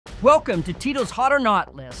Welcome to Tito's Hot or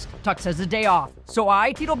Not list. Tux has a day off, so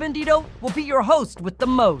I, Tito Bandido, will be your host with the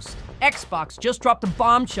most. Xbox just dropped a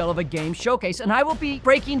bombshell of a game showcase, and I will be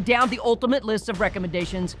breaking down the ultimate list of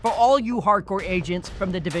recommendations for all you hardcore agents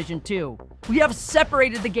from The Division 2. We have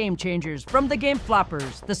separated the game changers from the game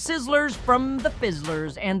floppers, the sizzlers from the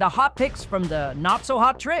fizzlers, and the hot picks from the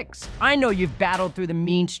not-so-hot tricks. I know you've battled through the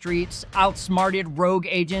mean streets, outsmarted rogue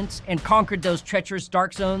agents, and conquered those treacherous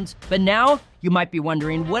dark zones, but now you might be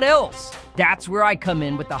wondering what else? That's where I come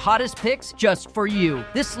in with the hottest picks just for you.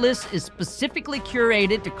 This list is specifically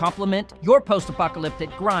curated to complement your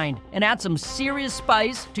post-apocalyptic grind and add some serious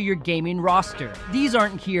spice to your gaming roster. These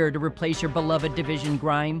aren't here to replace your beloved Division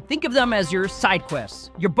grind. Think of them as your side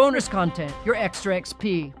quests, your bonus content, your extra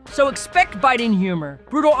XP. So expect biting humor,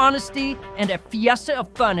 brutal honesty, and a fiesta of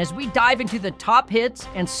fun as we dive into the top hits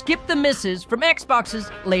and skip the misses from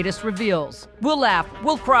Xbox's latest reveals. We'll laugh,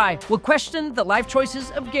 we'll cry, we'll question the life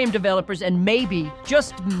choices of game developers, and maybe,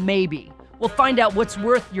 just maybe, we'll find out what's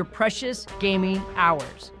worth your precious gaming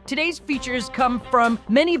hours. Today's features come from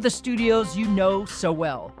many of the studios you know so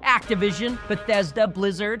well. Activision, Bethesda,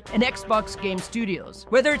 Blizzard, and Xbox Game Studios.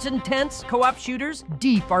 Whether it's intense co-op shooters,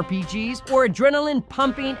 deep RPGs, or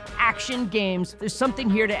adrenaline-pumping action games, there's something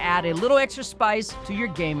here to add a little extra spice to your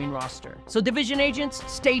gaming roster. So Division agents,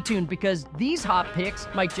 stay tuned because these hot picks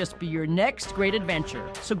might just be your next great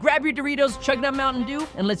adventure. So grab your Doritos, chug that Mountain Dew,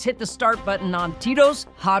 and let's hit the start button on Tito's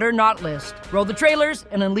Hot or Not list. Roll the trailers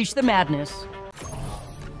and unleash the madness.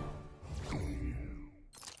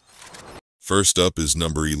 First up is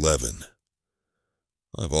number 11.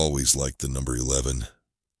 I've always liked the number 11.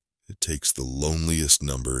 It takes the loneliest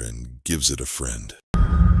number and gives it a friend.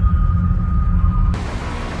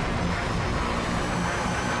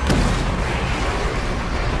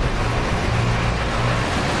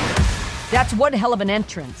 That's one hell of an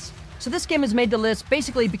entrance. So this game has made the list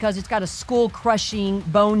basically because it's got a skull-crushing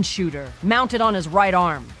bone shooter mounted on his right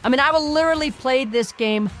arm. I mean, I will literally play this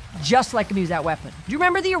game just like him use that weapon. Do you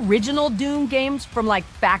remember the original Doom games from like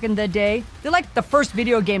back in the day? They're like the first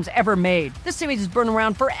video games ever made. This series has been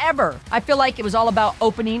around forever. I feel like it was all about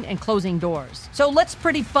opening and closing doors. So let's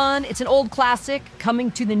pretty fun. It's an old classic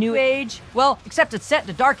coming to the new age. Well, except it's set in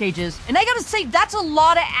the Dark Ages. And I gotta say, that's a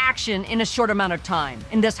lot of action in a short amount of time.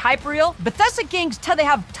 In this hyperreal, Bethesda games they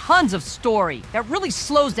have tons of story that really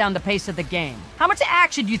slows down the pace of the game. How much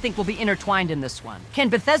action do you think will be intertwined in this one? Can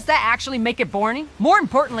Bethesda actually make it boring? More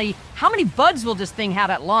importantly, how many bugs will this thing have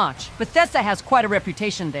at launch? Bethesda has quite a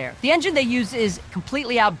reputation there. The engine they use is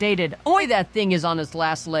completely outdated. Only that thing is on its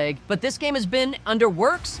last leg, but this game has been under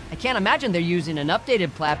works. I can't imagine they're using an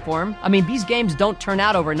updated platform. I mean, these games don't turn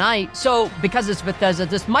out overnight, so because it's Bethesda,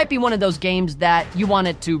 this might be one of those games that you want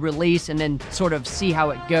it to release and then sort of see how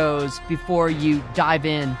it goes before you dive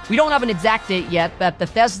in. We don't have an exact date yet, but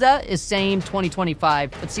Bethesda is saying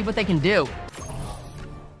 2025. Let's see what they can do.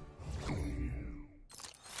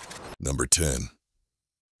 Number 10.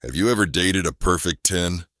 Have you ever dated a perfect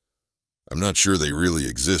 10? I'm not sure they really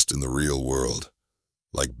exist in the real world.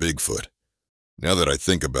 Like Bigfoot. Now that I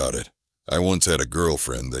think about it, I once had a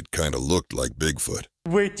girlfriend that kinda looked like Bigfoot.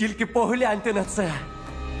 Ви тільки погляньте на це.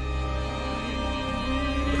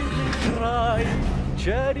 Край,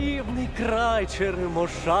 чарівний край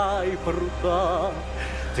черемоша й прута.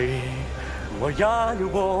 Ти моя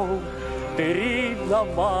любов, ти рідна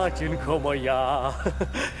матінко моя.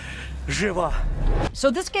 Жива. So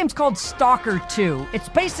this game's called Stalker 2. It's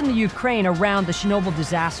based in the Ukraine around the Chernobyl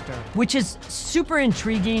disaster, which is super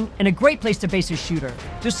intriguing and a great place to base a shooter.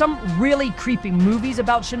 There's some really creepy movies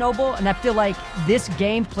about Chernobyl, and I feel like this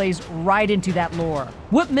game plays right into that lore.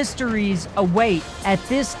 What mysteries await at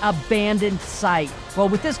this abandoned site? Well,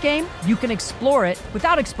 with this game, you can explore it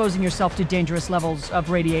without exposing yourself to dangerous levels of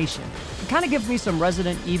radiation. It kind of gives me some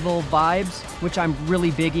Resident Evil vibes, which I'm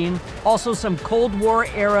really digging. Also some Cold War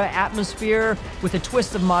era atmosphere with a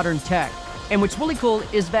twist of modern tech. And what's really cool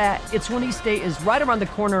is that its release date is right around the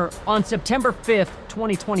corner on September 5th,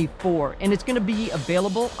 2024, and it's gonna be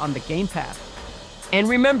available on the Game Pass. And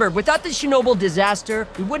remember, without the Chernobyl disaster,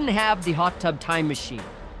 we wouldn't have the hot tub time machine.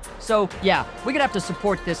 So yeah, we're gonna have to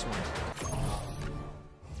support this one.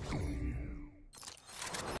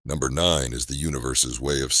 Number 9 is the universe's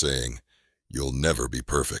way of saying, you'll never be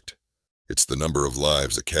perfect. It's the number of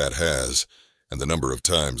lives a cat has, and the number of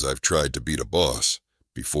times I've tried to beat a boss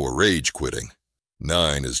before rage quitting.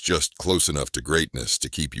 9 is just close enough to greatness to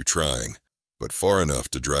keep you trying, but far enough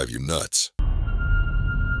to drive you nuts.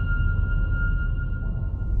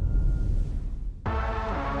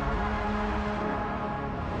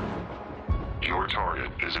 Your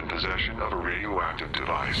target is in possession of a radioactive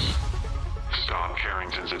device. Stop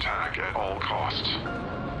Carrington's attack at all costs.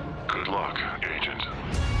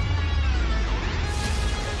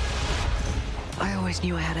 always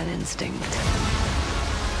knew I had an instinct.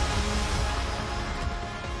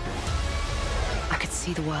 I could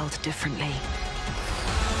see the world differently.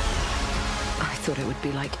 I thought it would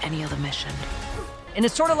be like any other mission. And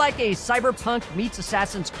it's sort of like a cyberpunk meets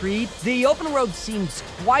Assassin's Creed. The open world seems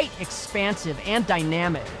quite expansive and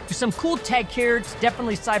dynamic. There's some cool tech here, it's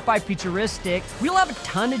definitely sci-fi futuristic. We don't have a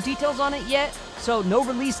ton of details on it yet, so no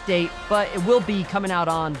release date, but it will be coming out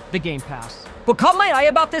on the Game Pass. What caught my eye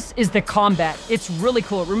about this is the combat. It's really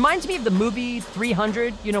cool. It reminds me of the movie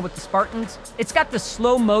 300, you know, with the Spartans. It's got the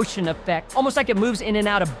slow motion effect, almost like it moves in and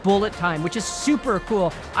out of bullet time, which is super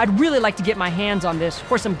cool. I'd really like to get my hands on this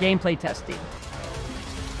for some gameplay testing.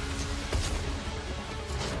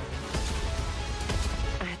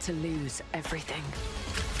 To lose everything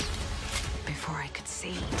before I could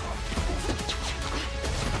see.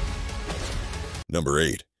 Number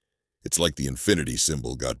 8. It's like the infinity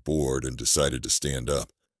symbol got bored and decided to stand up.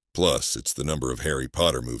 Plus, it's the number of Harry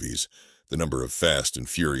Potter movies, the number of Fast and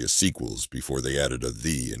Furious sequels before they added a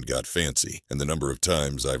 "the" and got fancy, and the number of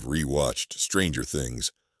times I've re-watched Stranger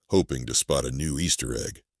Things, hoping to spot a new Easter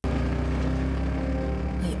egg.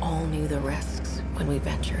 We all knew the risks when we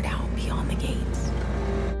ventured out beyond the gates.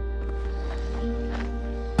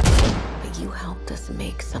 You helped us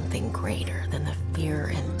make something greater than the fear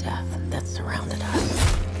and death that surrounded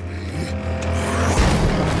us.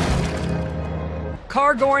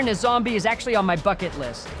 Cargoring a zombie is actually on my bucket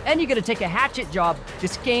list. And you gotta take a hatchet job.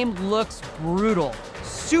 This game looks brutal,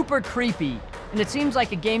 super creepy, and it seems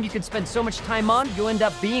like a game you could spend so much time on, you'll end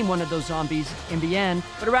up being one of those zombies in the end.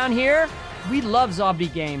 But around here, we love zombie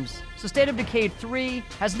games. So State of Decay 3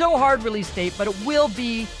 has no hard release date, but it will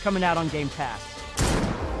be coming out on Game Pass.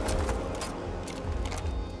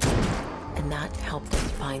 And that helped us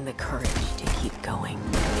find the courage to keep going.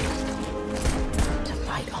 To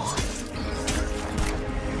fight on.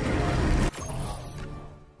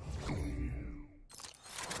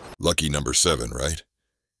 Lucky number 7, right?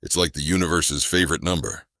 It's like the universe's favorite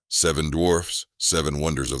number. 7 dwarfs, 7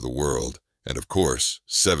 wonders of the world, and of course,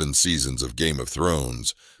 7 seasons of Game of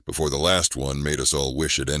Thrones, before the last one made us all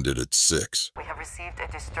wish it ended at 6. We have received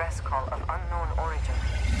a distress call of unknown origin.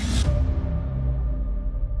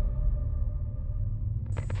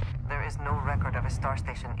 There is no record of a star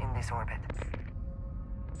station in this orbit.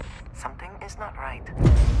 Something is not right.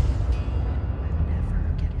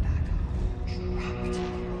 Never get back home. Trapped.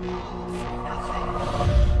 All for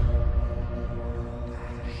nothing.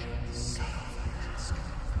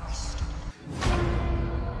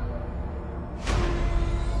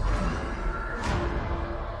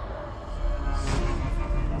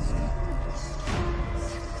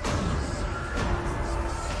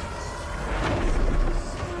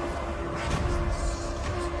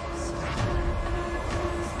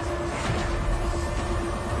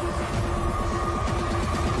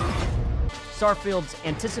 Starfield's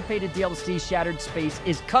anticipated DLC Shattered Space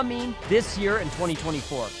is coming this year in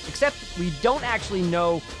 2024, except we don't actually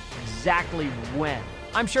know exactly when.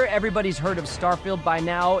 I'm sure everybody's heard of Starfield by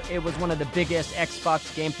now. It was one of the biggest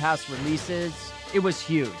Xbox Game Pass releases. It was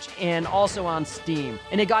huge, and also on Steam.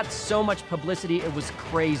 And it got so much publicity, it was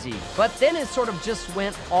crazy. But then it sort of just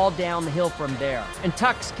went all down the hill from there. And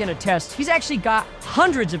Tux can attest, he's actually got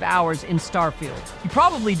hundreds of hours in Starfield. He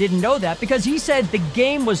probably didn't know that because he said the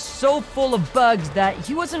game was so full of bugs that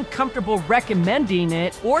he wasn't comfortable recommending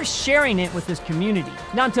it or sharing it with his community.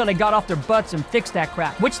 Not until they got off their butts and fixed that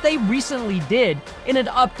crap, which they recently did in an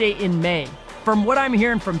update in May. From what I'm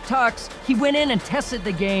hearing from Tux, he went in and tested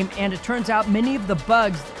the game, and it turns out many of the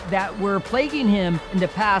bugs that were plaguing him in the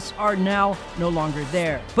past are now no longer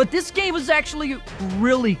there. But this game was actually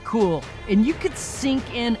really cool, and you could sink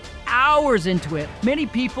in hours into it. Many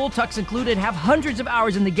people, Tux included, have hundreds of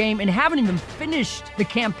hours in the game and haven't even finished the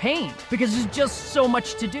campaign because there's just so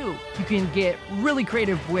much to do. You can get really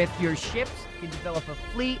creative with your ships. You can develop a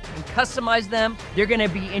fleet and customize them. They're going to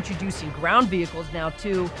be introducing ground vehicles now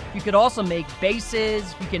too. You could also make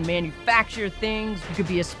bases. You can manufacture things. You could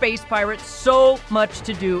be a space pirate. So much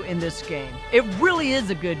to do in this game. It really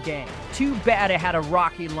is a good game. Too bad it had a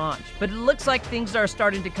rocky launch, but it looks like things are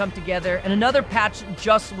starting to come together, and another patch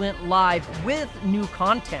just went live with new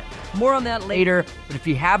content. More on that later, but if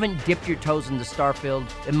you haven't dipped your toes into Starfield,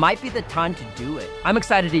 it might be the time to do it. I'm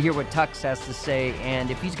excited to hear what Tux has to say,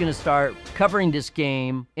 and if he's going to start covering this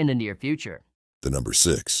game in the near future. The number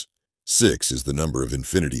 6. 6 is the number of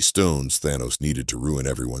Infinity Stones Thanos needed to ruin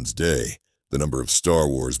everyone's day. The number of Star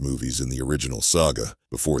Wars movies in the original saga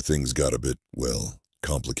before things got a bit, well,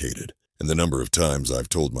 complicated. And the number of times I've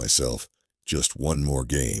told myself, just one more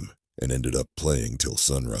game, and ended up playing till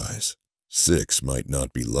sunrise. 6 might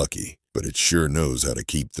not be lucky, but it sure knows how to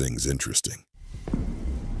keep things interesting.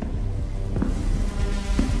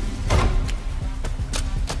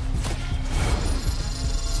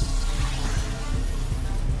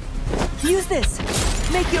 Use this.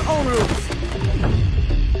 Make your own rules.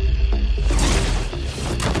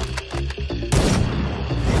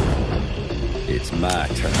 It's my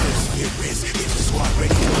turn.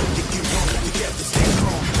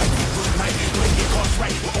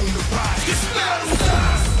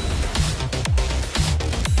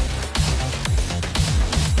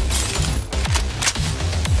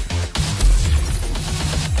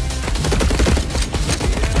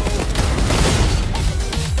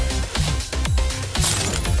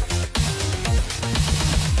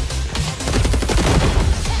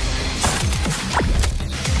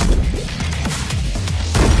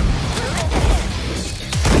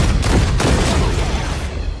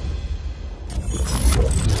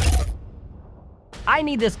 I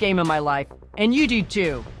need this game in my life, and you do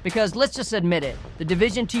too, because let's just admit it, the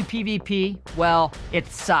Division 2 PvP, well, it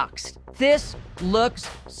sucks. This looks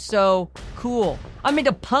so cool. I mean,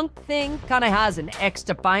 the punk thing kind of has an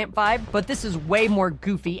X-Defiant vibe, but this is way more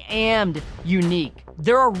goofy and unique.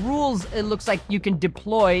 There are rules it looks like you can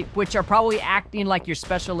deploy, which are probably acting like your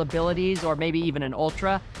special abilities or maybe even an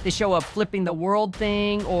ultra. They show a flipping the world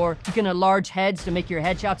thing, or you can enlarge heads to make your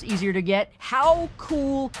headshots easier to get. How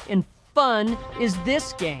cool and fun is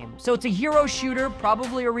this game? So it's a hero shooter,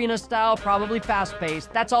 probably arena style, probably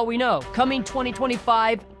fast-paced. That's all we know. Coming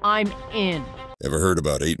 2025, I'm in. Ever heard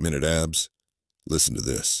about 8-minute abs? Listen to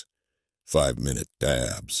this. 5-minute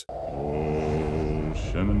dabs. Oh,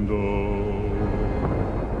 Shenandoah,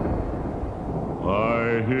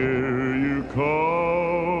 I hear you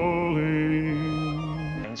calling.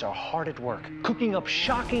 Things are hard at work, cooking up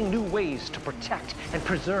shocking new ways to protect and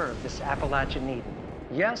preserve this Appalachian Eden.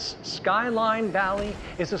 Yes, Skyline Valley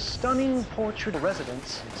is a stunning portrait of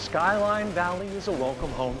residents. Skyline Valley is a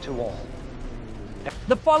welcome home to all.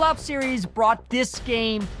 The Fallout series brought this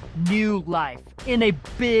game new life in a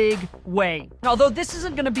big way. Although this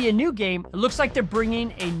isn't going to be a new game, it looks like they're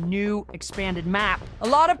bringing a new expanded map. A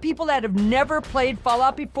lot of people that have never played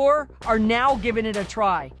Fallout before are now giving it a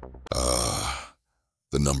try.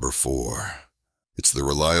 The number 4. It's the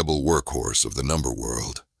reliable workhorse of the number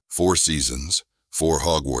world. 4 seasons, 4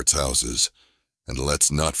 Hogwarts houses, and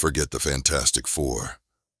let's not forget the Fantastic Four,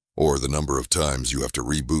 or the number of times you have to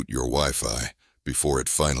reboot your Wi-Fi before it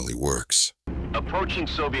finally works. Approaching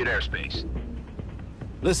Soviet airspace.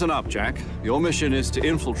 Listen up, Jack. Your mission is to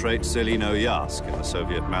infiltrate Selino Yask in the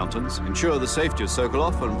Soviet mountains, ensure the safety of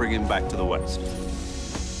Sokolov, and bring him back to the West.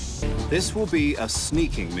 This will be a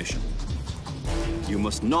sneaking mission. You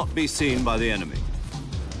must not be seen by the enemy.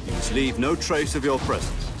 You must leave no trace of your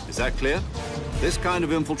presence. Is that clear? This kind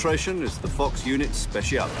of infiltration is the Fox unit's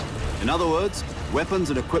specialty. In other words, weapons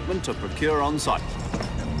and equipment to procure on site.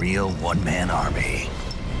 A real one-man army.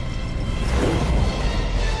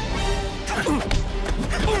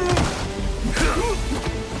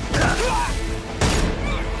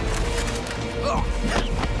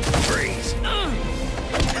 Freeze.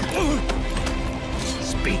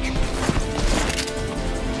 Speak.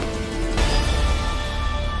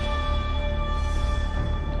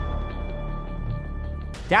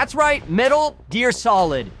 That's right, Metal Gear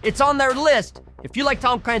Solid. It's on their list. If you like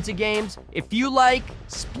Tom Clancy games, if you like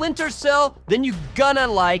Splinter Cell, then you gonna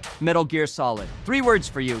like Metal Gear Solid. 3 words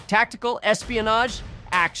for you: tactical, espionage,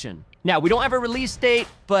 action. Now, we don't have a release date,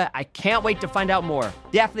 but I can't wait to find out more.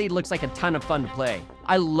 Definitely looks like a ton of fun to play.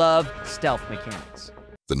 I love stealth mechanics.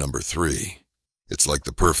 The number 3. It's like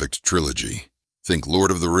the perfect trilogy. Think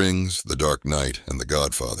Lord of the Rings, The Dark Knight, and The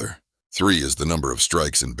Godfather. 3 is the number of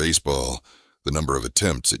strikes in baseball, the number of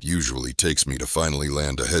attempts it usually takes me to finally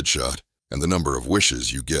land a headshot, and the number of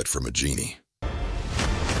wishes you get from a genie.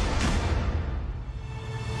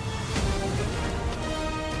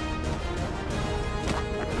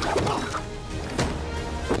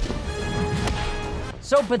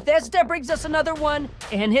 So Bethesda brings us another one,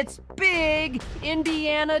 and it's big.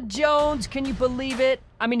 Indiana Jones, can you believe it?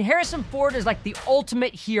 I mean, Harrison Ford is like the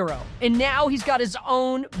ultimate hero, and now he's got his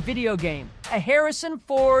own video game. A Harrison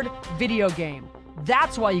Ford video game.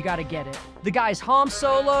 That's why you gotta get it. The guy's Han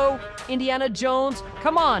Solo, Indiana Jones.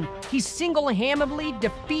 Come on, he single-handedly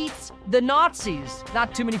defeats the Nazis.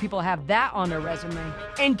 Not too many people have that on their resume.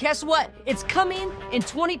 And guess what? It's coming in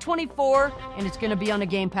 2024, and it's gonna be on the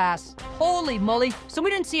Game Pass. Holy moly. So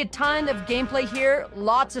we didn't see a ton of gameplay here,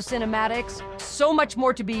 lots of cinematics, so much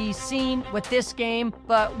more to be seen with this game,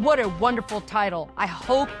 but what a wonderful title. I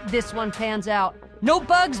hope this one pans out. No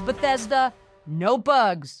bugs, Bethesda. No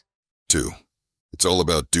bugs. 2. It's all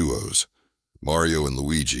about duos. Mario and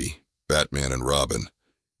Luigi, Batman and Robin,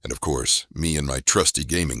 and of course, me and my trusty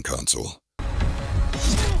gaming console.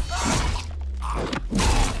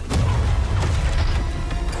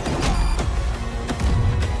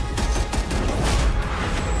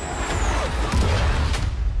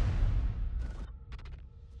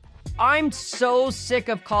 I'm so sick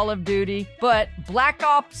of Call of Duty, but Black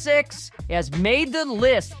Ops 6 has made the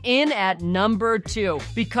list in at number 2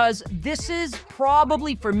 because this is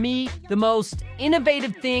probably, for me, the most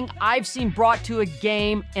innovative thing I've seen brought to a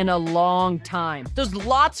game in a long time. There's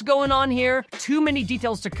lots going on here, too many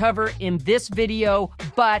details to cover in this video,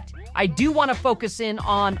 but I do want to focus in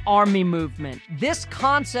on army movement. This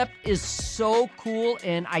concept is so cool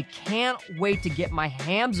and I can't wait to get my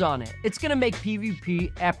hands on it. It's gonna make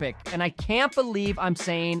PvP epic, and I can't believe I'm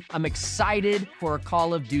saying I'm excited for a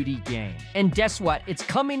Call of Duty game. And guess what? It's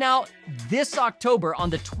coming out this October on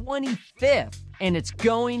the 25th, and it's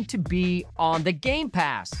going to be on the Game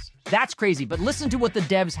Pass. That's crazy, but listen to what the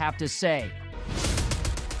devs have to say.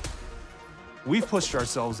 We've pushed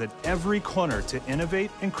ourselves at every corner to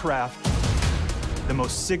innovate and craft the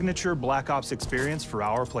most signature Black Ops experience for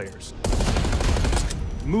our players.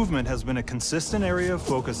 Movement has been a consistent area of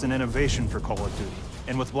focus and innovation for Call of Duty.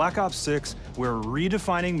 And with Black Ops 6, we're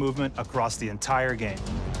redefining movement across the entire game.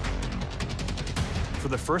 For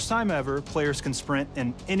the first time ever, players can sprint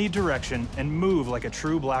in any direction and move like a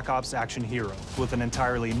true Black Ops action hero with an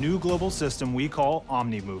entirely new global system we call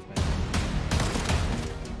Omni Movement.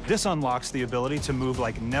 This unlocks the ability to move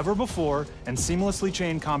like never before and seamlessly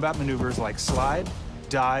chain combat maneuvers like slide,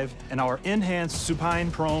 dive, and our enhanced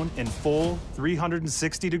supine prone in full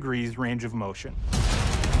 360 degrees range of motion.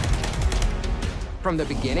 From the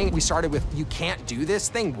beginning, we started with, you can't do this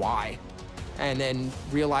thing, why? And then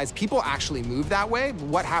realized people actually move that way.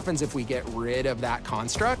 What happens if we get rid of that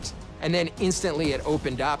construct? And then instantly it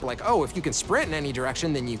opened up like, oh, if you can sprint in any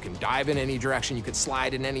direction, then you can dive in any direction, you could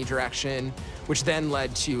slide in any direction, which then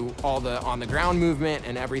led to all the on-the-ground movement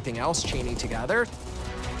and everything else chaining together.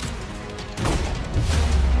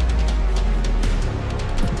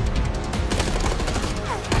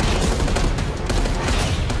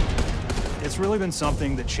 It's really been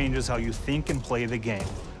something that changes how you think and play the game,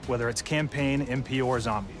 whether it's campaign, MP, or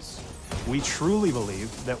zombies. We truly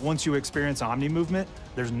believe that once you experience Omni Movement,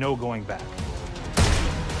 there's no going back.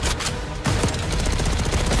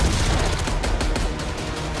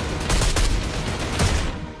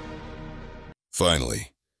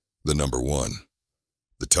 Finally, the number 1.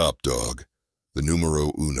 The top dog. The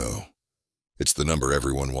numero uno. It's the number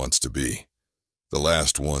everyone wants to be. The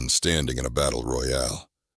last one standing in a battle royale.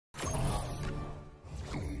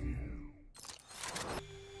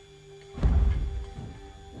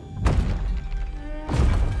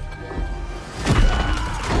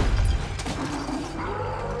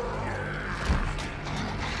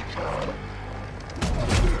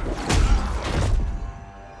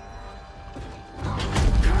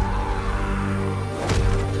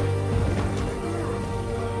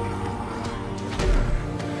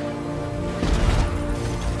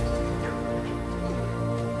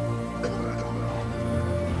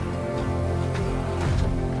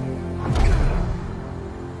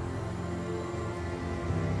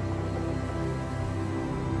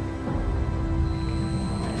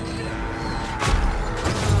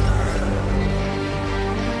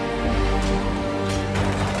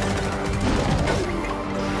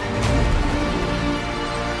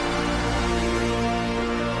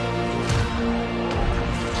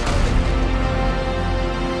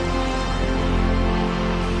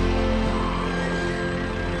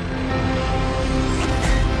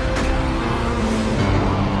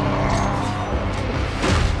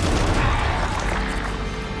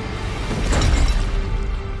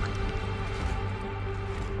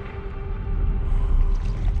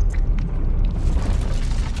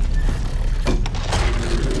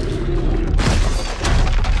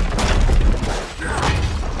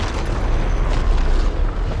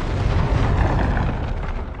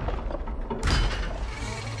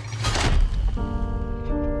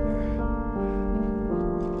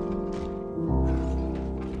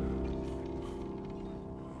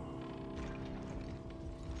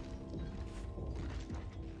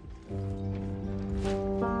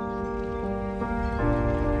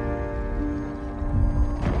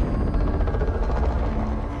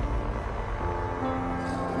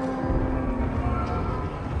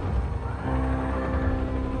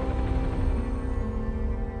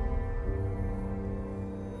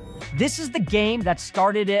 This is the game that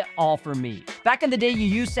started it all for me. Back in the day, you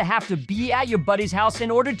used to have to be at your buddy's house in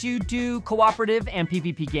order to do cooperative and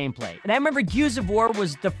PvP gameplay. And I remember Gears of War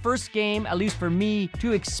was the first game, at least for me,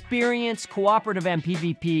 to experience cooperative and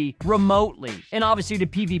PvP remotely. And obviously the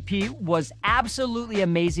PvP was absolutely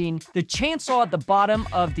amazing. The chainsaw at the bottom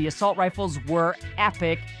of the assault rifles were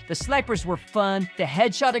epic. The snipers were fun. The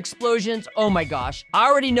headshot explosions, oh my gosh. I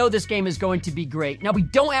already know this game is going to be great. Now, we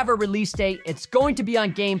don't have a release date. It's going to be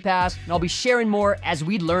on Game Pass. class, and I'll be sharing more as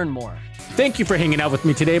we learn more. Thank you for hanging out with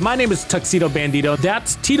me today. My name is Tuxedo Bandido.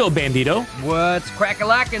 That's Tito Bandido. What's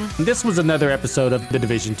crack-a-lackin'? This was another episode of The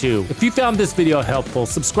Division 2. If you found this video helpful,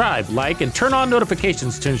 subscribe, like, and turn on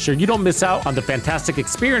notifications to ensure you don't miss out on the fantastic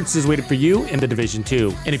experiences waiting for you in The Division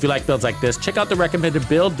 2. And if you like builds like this, check out the recommended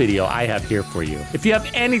build video I have here for you. If you have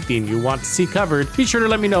anything you want to see covered, be sure to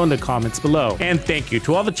let me know in the comments below. And thank you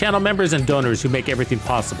to all the channel members and donors who make everything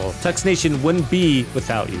possible. Tux Nation wouldn't be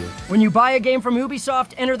without you. When you buy a game from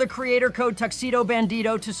Ubisoft, enter the creator code Tuxedo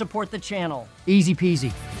Bandido to support the channel. Easy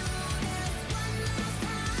peasy.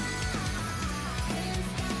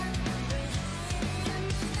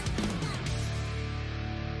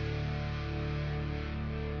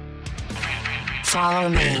 Follow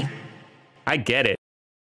me. I get it.